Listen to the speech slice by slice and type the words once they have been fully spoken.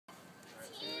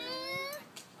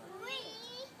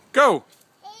Go.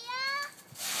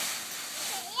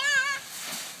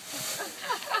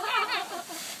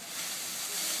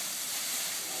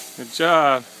 Good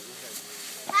job.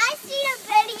 I see a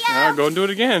video. Now go and do it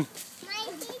again.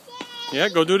 Yeah,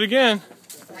 go do it again.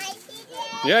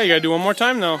 Yeah, you gotta do one more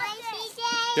time though.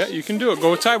 Yeah, you can do it.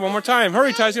 Go with Ty one more time.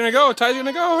 Hurry, Ty's gonna go. Ty's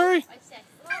gonna go. Hurry.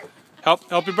 Help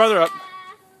your brother up.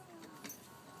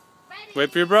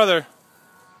 Wait for your brother.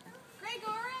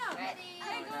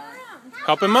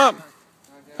 Help him up.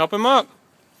 Help him up.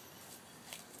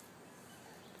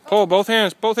 Pull, both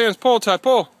hands. Both hands. Pull, Ty.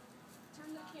 Pull. Turn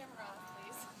the camera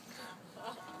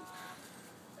off,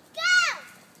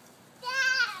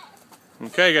 please.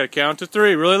 Okay, you gotta count to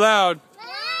 3 really loud. 1,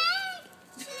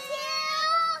 2,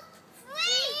 3.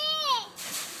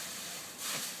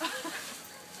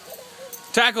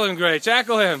 Tackle him, Gray.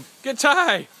 Tackle him. Get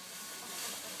Ty.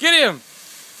 Get him.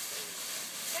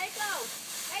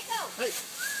 Go.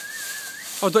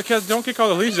 Oh, don't kick all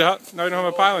the leaves out. Now you don't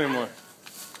have a pile anymore.